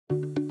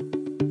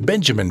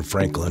Benjamin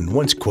Franklin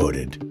once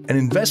quoted, "An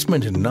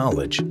investment in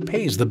knowledge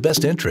pays the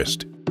best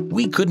interest."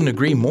 We couldn't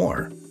agree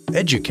more.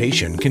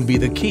 Education can be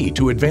the key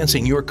to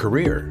advancing your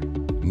career.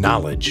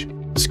 Knowledge,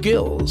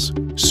 skills,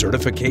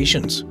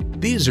 certifications.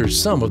 These are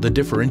some of the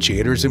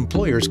differentiators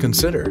employers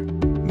consider.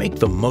 Make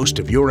the most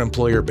of your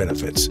employer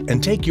benefits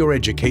and take your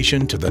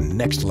education to the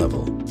next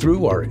level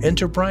through our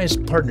Enterprise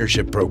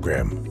Partnership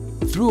Program.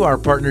 Through our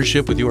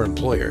partnership with your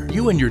employer,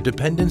 you and your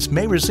dependents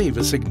may receive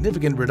a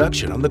significant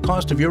reduction on the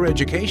cost of your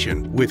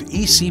education with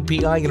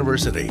ECPI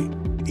University.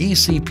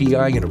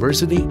 ECPI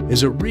University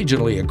is a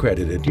regionally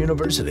accredited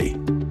university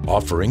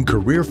offering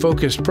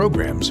career-focused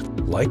programs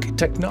like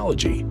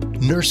technology,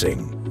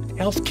 nursing,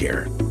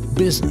 healthcare,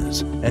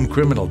 business, and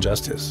criminal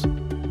justice.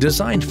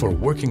 Designed for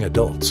working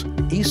adults,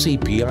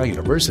 ECPI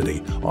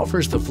University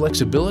offers the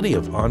flexibility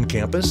of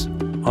on-campus,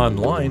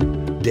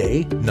 online,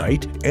 day,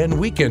 night, and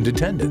weekend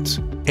attendance.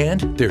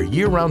 And their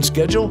year-round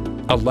schedule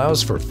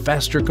allows for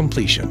faster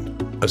completion.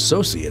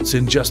 Associates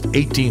in just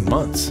 18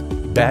 months,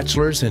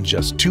 bachelors in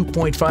just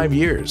 2.5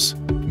 years,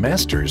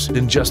 masters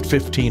in just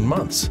 15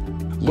 months.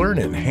 Learn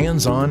in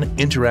hands-on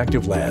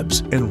interactive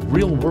labs and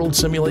real-world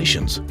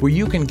simulations where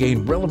you can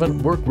gain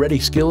relevant work-ready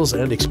skills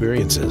and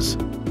experiences.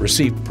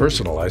 Receive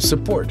personalized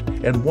support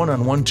and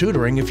one-on-one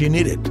tutoring if you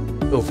need it.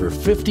 Over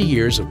 50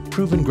 years of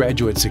proven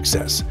graduate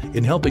success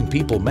in helping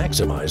people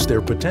maximize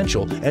their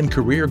potential and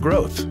career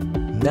growth.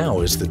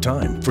 Now is the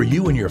time for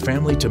you and your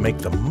family to make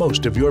the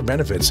most of your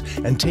benefits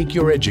and take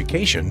your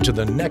education to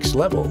the next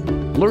level.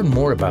 Learn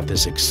more about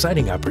this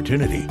exciting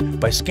opportunity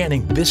by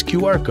scanning this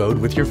QR code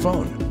with your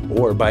phone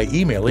or by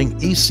emailing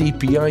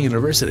ECPI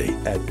University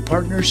at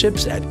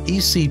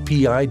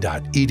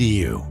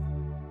partnerships@ecpi.edu.